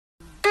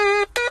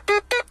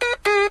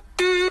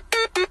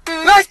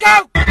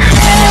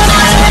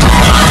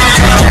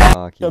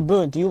Yo,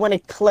 Boone, do you want a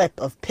clip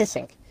of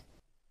pissing?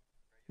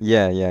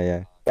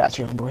 Yeah. Got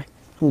you, boy. I'm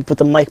gonna put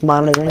the mic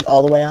monitoring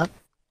all the way on.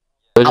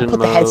 I'll put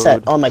the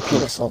headset on my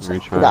penis also.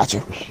 Got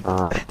you.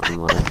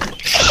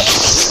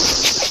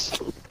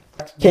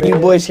 Can you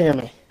boys hear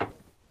me?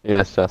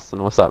 Yes,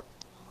 Justin, what's up?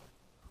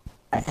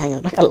 Alright, hang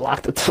on, I gotta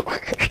lock the door.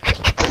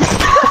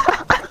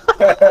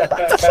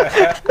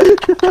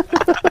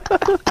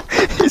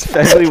 His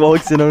family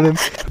walks in on him.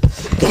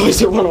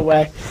 Boys, it went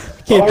away.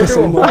 Can't piss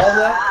anymore.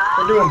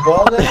 We're doing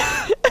ball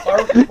now?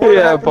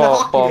 Yeah,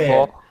 ball.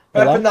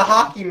 What happened to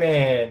Hockey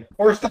Man?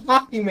 Where's the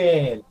Hockey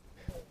Man?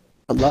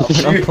 Hello?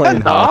 I'm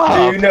playing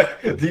hockey.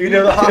 Do you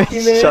know the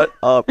Hockey Man? Shut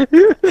up.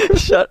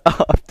 Shut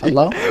up, dude.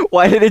 Hello?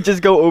 Why did it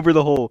just go over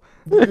the hole?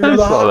 Do you know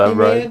the saw that, Hockey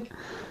Brian.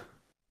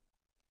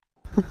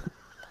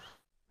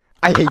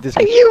 I hate this.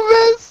 You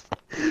missed!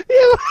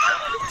 You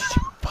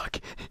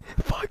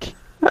Fuck.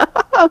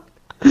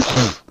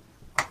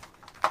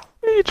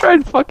 You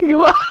tried fucking him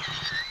up.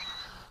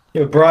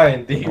 Yo,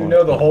 Brian, do you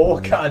know the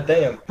hole?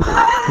 Goddamn.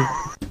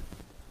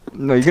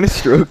 No, you're gonna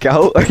stroke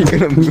out? Are you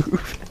gonna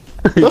move?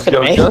 Look at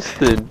Yo, me.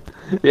 Justin.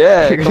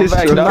 Yeah, You're come gonna back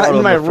stroke now. out in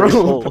on my the first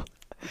room. hole.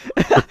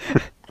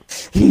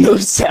 No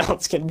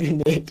sounds can be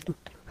made.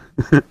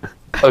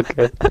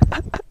 Okay.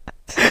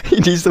 He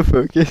needs to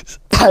focus.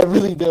 I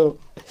really do.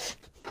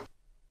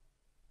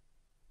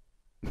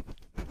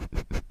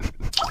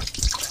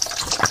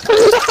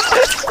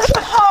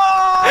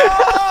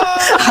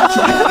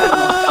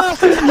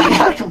 I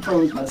gotta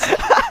compose myself.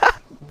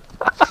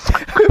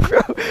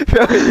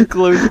 Bro, he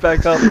closed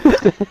back up.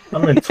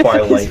 I'm in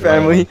Twilight. His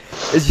family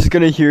is just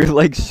gonna hear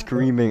like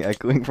screaming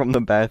echoing from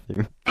the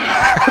bathroom.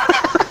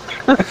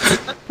 My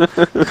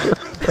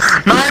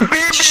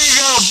baby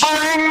go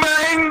bang,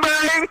 bang,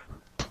 bang!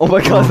 Oh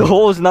my god, the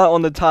hole is not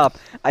on the top.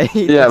 I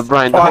hate Yeah, this.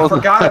 Brian, Oh, I hold on.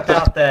 forgot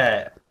about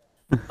that.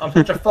 I'm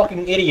such a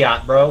fucking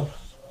idiot, bro.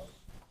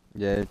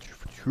 Yeah,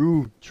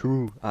 true.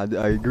 I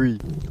agree.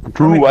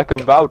 True, I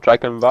can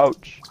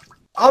vouch.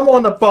 I'm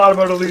on the bottom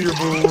of the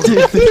leaderboard.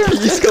 Dude,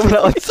 he's coming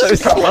out so I'm a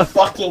slow.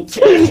 fucking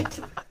kid.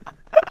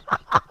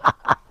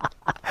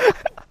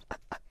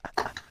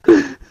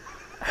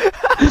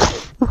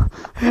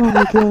 Oh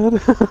my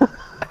god.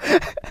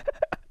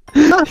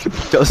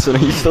 Justin, are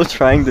you still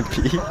trying to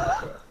pee?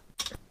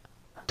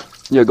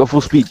 Yeah, go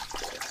full speed.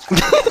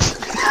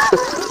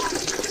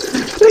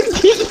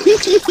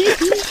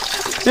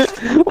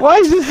 Why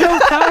is this so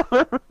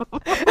powerful?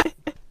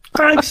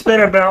 I've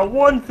spent about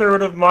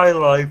 1/3 of my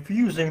life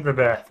using the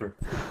bathroom.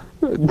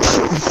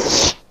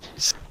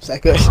 Is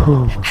that good?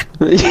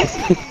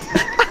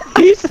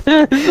 He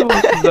said it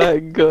was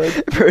that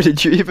good. Bro,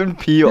 did you even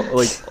pee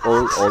all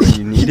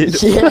you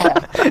needed? Yeah.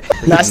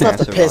 That's not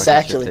the Massive piss, rocket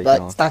actually, ship but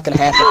taking it's not gonna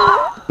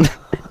happen.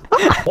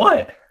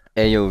 What?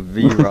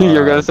 AOV,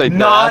 You're gonna say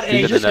Not nasty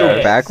a to just the go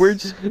chance.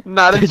 backwards?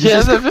 Not a Did you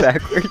just go chance.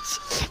 backwards?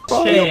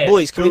 Yo,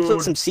 boys, can we play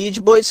some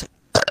Siege, boys?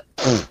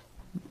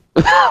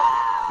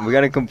 We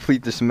gotta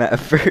complete this map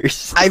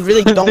first. I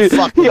really don't Dude,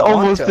 fucking he want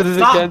almost to. did it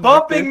Stop again.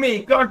 bumping me!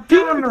 God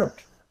damn it!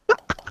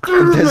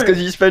 That's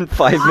because you spent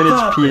 5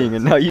 minutes peeing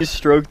and now you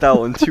stroked out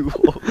on 2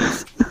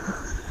 holes.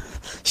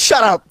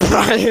 Shut up,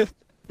 Brian.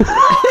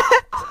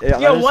 Yeah,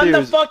 Yo, honestly, what it the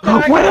was- fuck did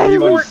I What get are you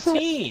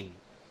 14?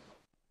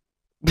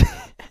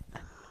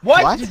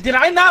 What? What? Did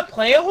I not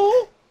play a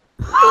hole?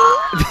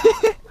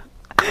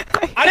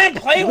 I didn't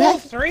play hole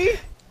 3?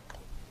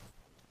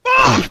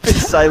 You've been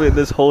silent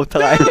this whole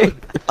time.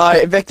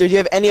 Alright, Victor, do you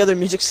have any other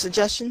music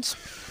suggestions?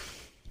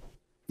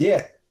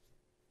 Yeah.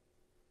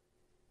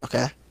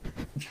 Okay.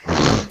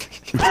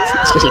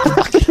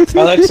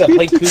 Alexa,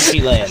 play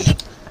Coochie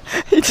Land.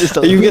 He just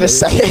Are you gonna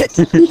say it?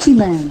 Gucci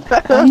Land,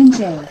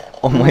 INJ.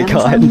 Oh my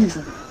Amazon god.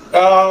 Music.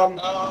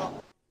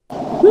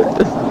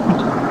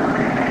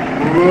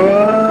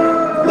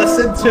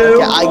 Listen to.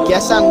 Yeah, I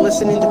guess I'm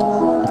listening to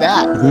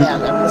that. Yeah,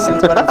 I'm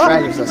listening to what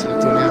Fragger's listening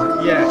to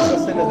now. Yeah,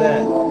 listen to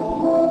that.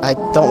 I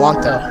don't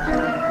want to.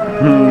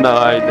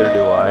 Neither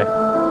do I.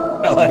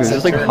 Dude, Alexa,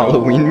 this like turn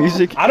Halloween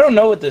music. I don't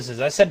know what this is.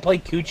 I said play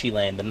Coochie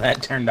Land and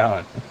that turned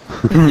on.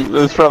 It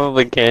was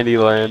probably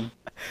Candyland.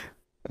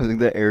 It was like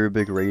the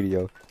Arabic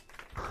radio.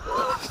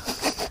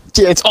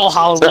 Yeah, it's all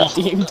Halloween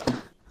themed.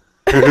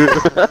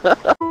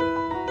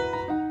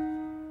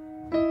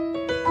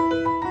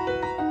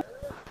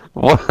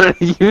 What are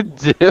you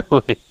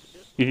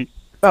doing?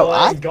 Bro,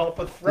 I, Golf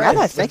with now friends.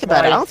 that I think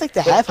about it, I don't think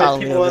they have With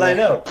Halloween people that I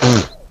over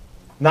know.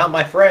 Not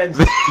my friends.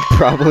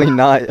 Probably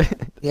not.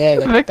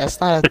 Yeah, that's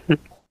not a...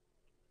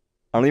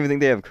 I don't even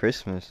think they have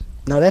Christmas.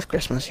 No, they have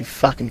Christmas, you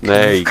fucking...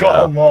 There you go.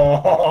 Come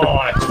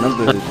on.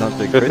 It's not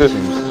the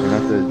Christians. They're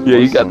not the Yeah,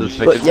 you got this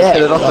Muslims. fixed. yeah,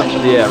 Hit it off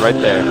the- yeah, right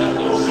there.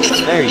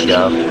 There you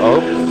go.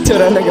 Oh. Tell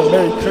that nigga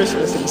Merry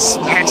Christmas and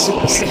smack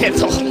Super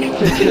Santa.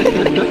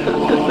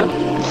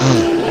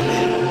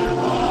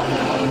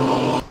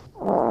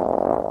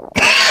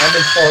 I'm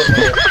in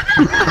Portland.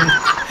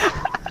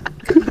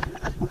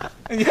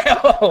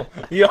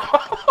 Yo!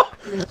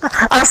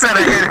 I said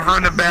I hit it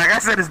from the back. I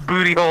said his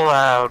booty hole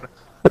out.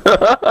 Bitch,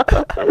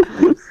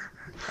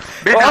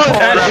 I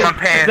pulled up my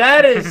pants.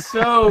 That is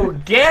so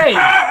gay!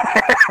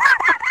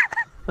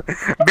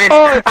 Bitch,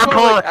 Oh, I'm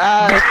pulling.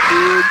 ass,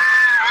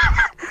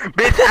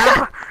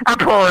 Bitch, I'm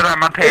pulling on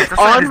my pants. dude.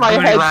 I said On this my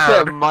booty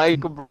headset, loud.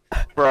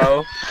 mic,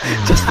 bro.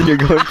 Justin, you're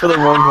going for the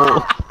wrong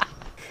hole.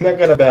 I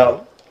got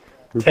about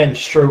 10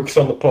 strokes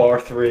on the par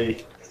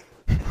 3.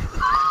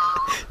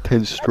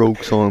 10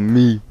 strokes on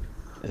me,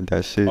 and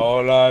that's it.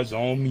 All eyes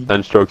on me.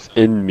 10 strokes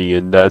in me,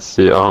 and that's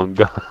it. Oh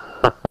god.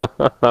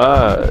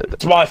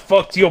 That's why I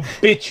fucked your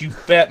bitch, you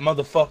fat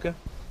motherfucker.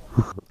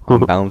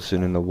 I'm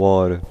bouncing in the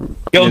water.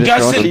 Yo, Did this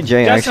Justin, Rocky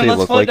J Justin, actually let's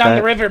look float like down that?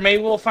 the river.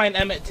 Maybe we'll find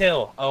Emmett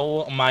Till.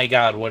 Oh my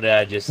god, what did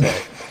I just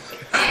say?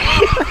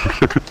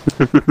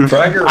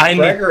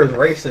 Fragger is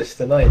racist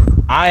tonight.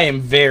 I am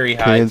very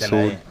high Cancelled.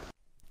 tonight.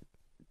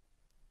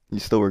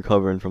 He's still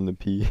recovering from the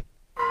pee.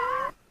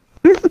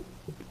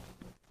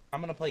 I'm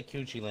gonna play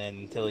Coochie Land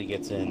until he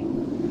gets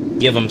in.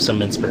 Give him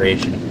some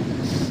inspiration.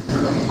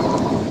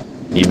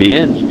 He be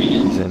in.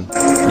 He's in.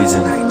 He's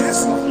in.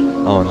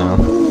 Oh no.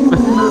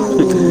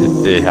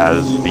 It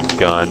has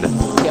begun.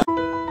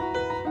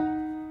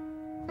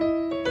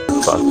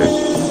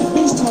 Fucker.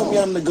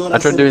 I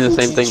tried doing the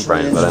same thing,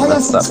 Brian, but I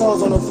messed up.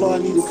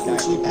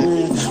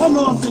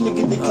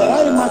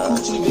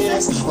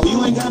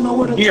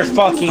 You're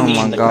fucking Oh my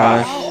eating the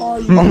gosh. cock.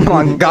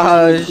 Oh my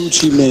gosh.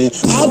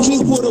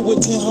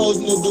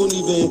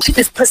 Keep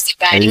this pussy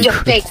right in your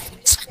face.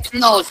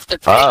 Nose, the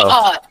Oh.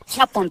 hard,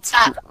 top on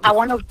top. I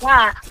wanna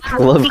ride. I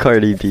love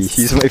Cardi B.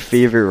 She's my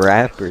favorite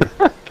rapper.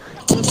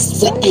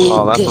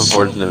 Oh, that's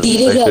unfortunate.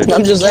 Actually.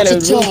 I'm just saying it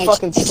would really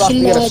fucking suck to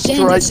get a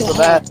strike for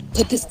that.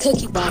 Put this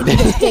cookie right in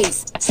your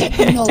face.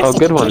 Oh,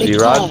 good one,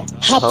 D-Rod.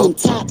 Hop on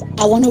top.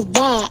 I wanna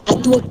ride. I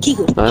do a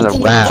giggle. That's a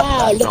I'm rap.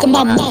 wild. Look at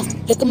my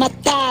mouth. Look at my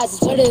thighs.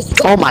 It's what it is.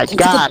 Oh my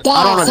God,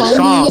 I don't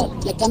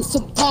understand. Like I'm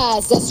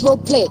surprised. That's role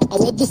play. I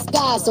wear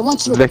disguise. I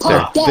want you to Victor,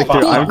 pop that. Victor,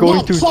 big I'm going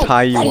mad to truck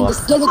tie you right in up.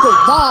 this little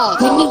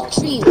vibe. Make me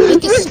dream.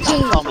 Make it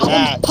scream. Oh, I'm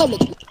man. in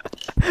public.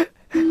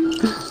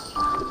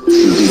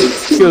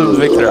 Yo,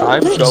 Victor,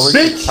 I'm going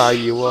to tie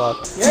you up.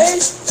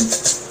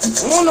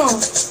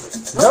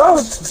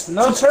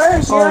 No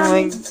trash, Oh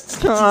my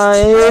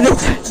god.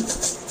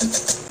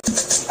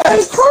 Hey,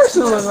 of course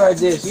it was like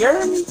this, you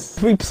heard me?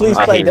 Can we please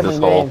I play a hate this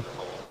different hole. game?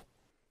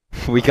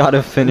 We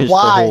gotta finish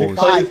Why? the holes.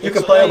 Why? You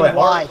can play on my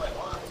Why? heart.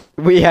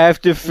 We have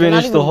to You're not finish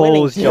even the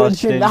holes, winning, dude.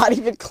 Justin. You're not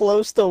even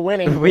close to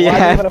winning. We Why do you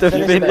have wanna to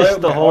finish finish this?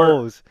 the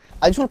holes.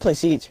 I just want to play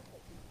Siege.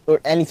 Or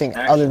anything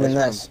other than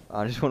this.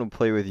 I just want to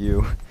play with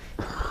you.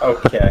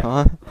 Okay.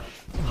 Huh?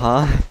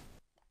 Huh?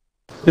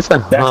 It's a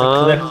That's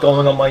a clip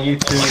going on my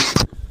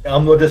YouTube.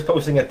 I'm just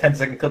posting a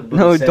 10-second clip. of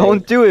No, saying,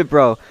 don't do it,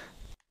 bro.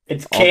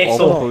 It's I'll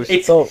canceled. post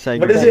It's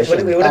segment. what is it? What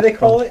do they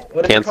call it?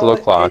 What do they Cancel call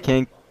the it? clock.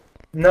 Can't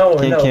No,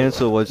 no.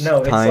 cancel what's No,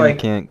 it's time like-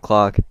 can't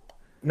clock.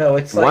 No,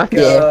 it's What?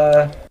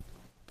 like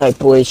Alright,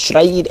 boys, should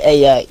I eat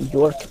a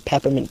York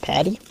peppermint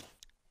patty?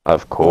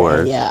 Of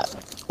course. Yeah.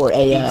 Or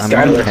a I mean,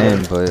 Skylar. you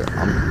can,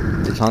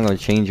 but it's not gonna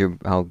change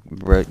how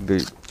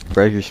good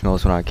bread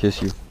smells when I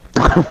kiss you.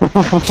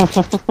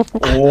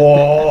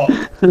 Whoa.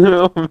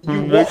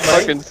 Vic,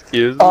 fucking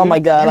excuse me. Oh my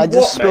god, I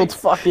just You what,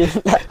 spilled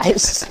fucking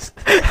ice.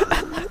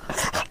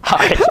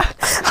 Alright,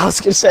 I was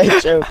gonna say a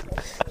joke.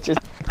 Just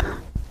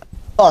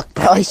fuck,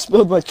 bro, I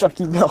spilled my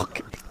Chucky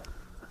milk.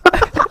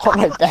 On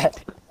my bed.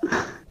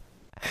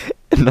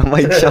 Not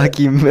my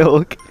chunky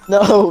milk.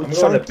 No, I'm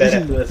going to bed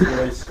after Chunky. this,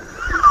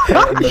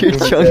 boys. You're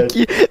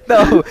chunky.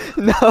 No,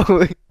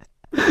 no.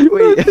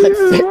 Wait, My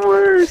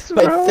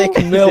thick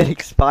is it milk.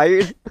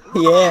 expired?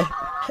 Yeah.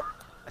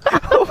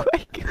 Oh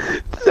my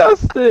god.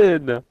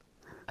 Justin! I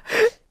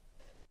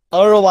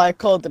don't know why I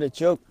called it a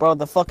joke, bro.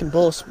 The fucking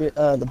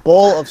the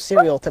bowl of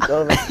cereal tipped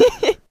over.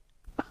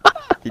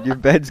 Dude, your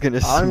bed's gonna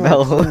I'm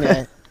smell. not doing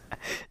that.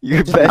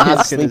 Your Just bed not is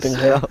gonna sleeping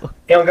here. smell.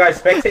 Hey,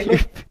 guys, spectate me.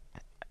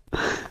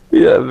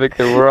 Yeah,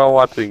 Victor, we're all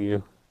watching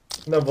you.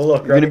 No, but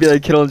look, You're gonna be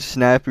like kid on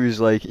Snap who's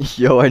like,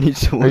 yo, I need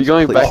someone. Are you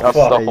going back up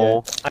the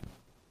hole?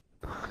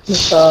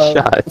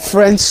 Shut.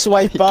 Friends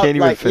swipe He up can't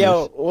even like,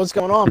 yo, finish. what's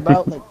going on,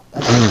 bro? Like,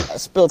 I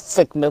spilled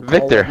thick milk. all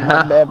Victor, over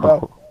my bed,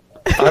 bro.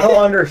 I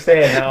don't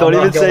understand how. Don't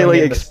I'm even not say going like in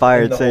the- in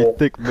expired, the say hole.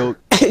 thick milk.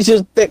 It's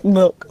just thick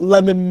milk,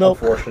 lemon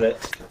milk, Unfortunate.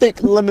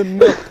 thick lemon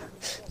milk.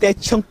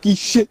 That chunky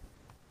shit.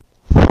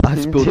 I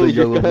spilled the Dude,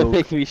 you're yellow gonna milk.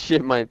 make me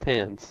shit my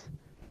pants.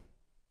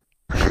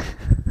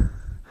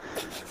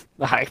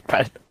 Alright,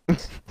 bro.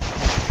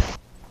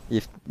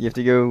 You have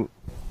to go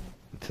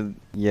to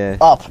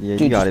Up, Yeah,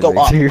 dude, you got just it, go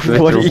up.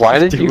 Victor. What are Victor, why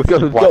did you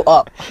doing? go? Go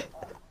up.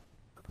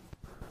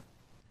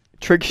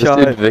 Trick This shot.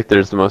 dude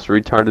Victor's the most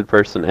retarded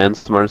person and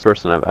smartest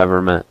person I've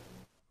ever met.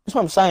 That's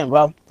what I'm saying,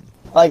 bro.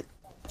 Like,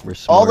 We're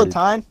all the smarted.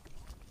 time,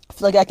 I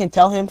feel like I can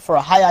tell him for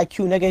a high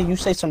IQ nigga, you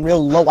say some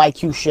real low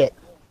IQ shit.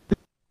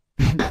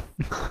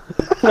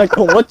 Like,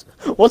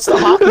 what's the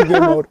hockey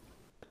game mode?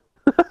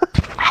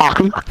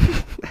 Hockey?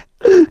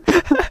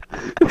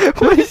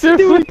 What is he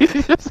doing?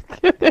 Just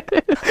kidding.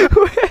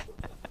 We're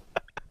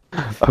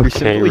Okay,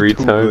 simply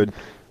too retard. good.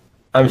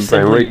 I'm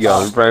Brian, where you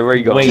going? Brian, where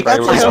you going? Wait,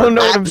 Brian, where I you don't going?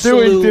 know what I'm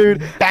doing,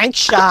 dude. Bank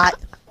shot.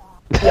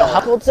 Yo,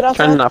 how cold's it Trying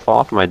to outside? not fall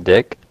off my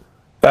dick.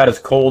 About as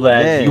cold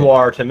as Yeah. you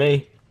are to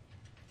me.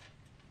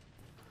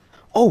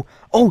 Oh,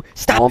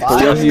 stop, All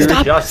three of you?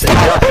 Justin.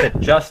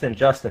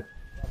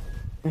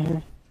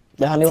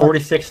 The honey one?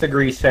 46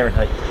 degrees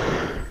Fahrenheit.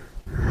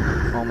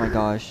 Oh my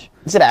gosh.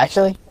 Is it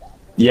actually?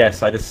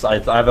 Yes, I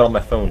have it on my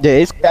phone. Yeah,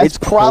 it's That's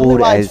probably cold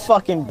why as it's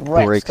fucking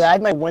bricks. bricks. 'Cause I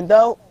have my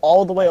window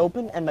all the way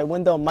open, and my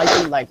window might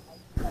be like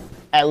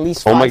at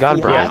least 5 Oh my God,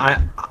 feet Brian. high. Yeah,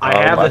 I Oh,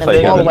 have I the thought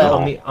you thing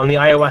had it on the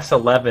iOS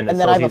 11. It And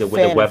then I tells you have a the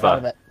fan in front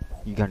of weather. it.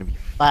 You gotta be.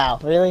 Wow,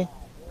 really?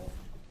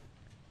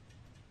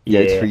 Yeah,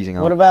 it's freezing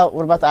out. What about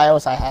the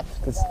iOS I have?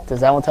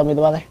 Does that one tell me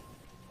the weather?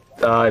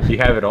 If you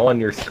have it on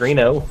your screen,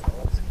 oh.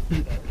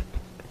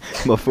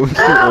 My phone's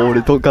too old.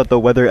 It don't got the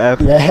weather app.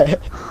 Yeah.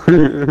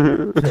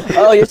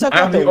 Oh, you're talking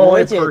I'm about the the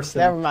only widgets. person.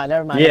 Never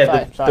mind.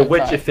 Yeah, Sorry, the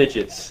widget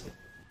fidgets.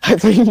 I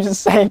thought you were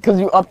just saying because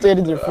you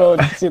updated your phone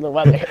to see the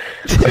weather.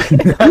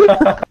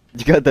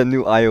 You got the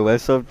new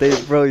iOS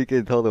update, bro. You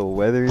can tell the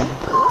weather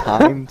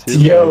time too.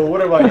 Yo,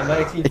 what am I in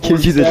 1947? It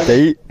gives you the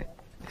date.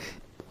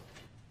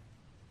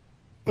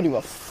 What are you,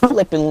 a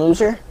flippin'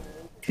 loser?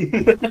 I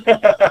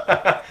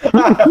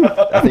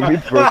think we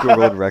broke a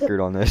world record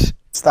on this.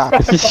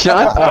 Stop.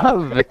 Shut up,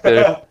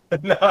 Victor.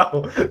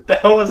 No,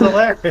 that was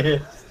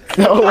hilarious.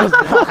 No, it's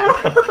not.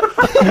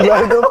 You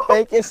are the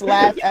fakest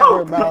laugh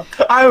ever, bro.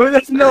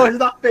 No, it's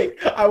not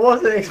fake. I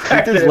wasn't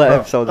expecting This it, bro.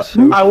 laugh sounds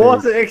so I fake.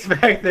 wasn't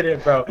expecting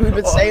it, bro. We've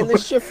been saying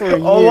this shit for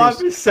years. All I'm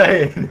just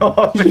saying.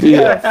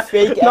 Yeah,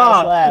 fake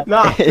ass laugh.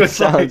 Nah, It 'cause,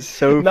 sounds like,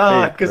 so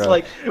nah, fake, cause bro.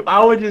 like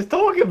I was just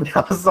talking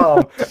about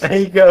something, and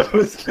he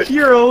goes,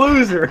 "You're a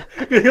loser."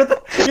 You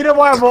know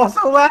why I'm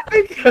also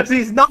laughing? Because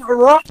he's not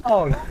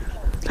wrong.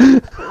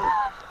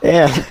 Damn.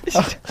 Damn.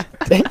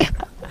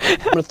 I'm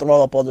gonna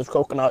throw up all this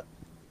coconut.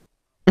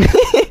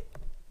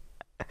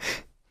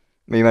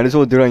 Man, you might as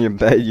well do it on your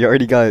bed. You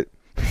already got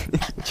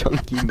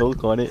chunky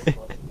milk on it.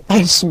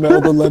 I smell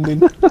the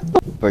lemon.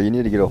 Bro, you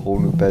need to get a whole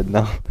new bed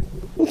now.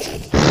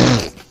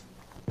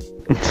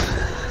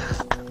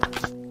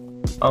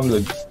 I'm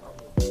the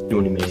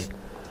doing man.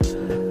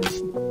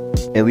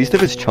 At least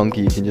if it's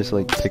chunky, you can just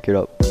like pick it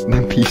up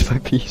piece by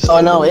piece. Oh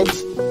no,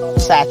 it's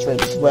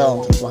saturated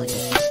well into the blanket.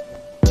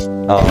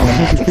 Oh.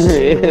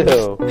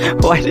 Ew.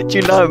 Why did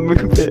you not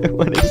move it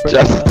when it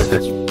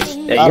Justin.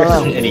 Yeah, I you're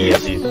don't an know.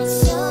 idiot, dude.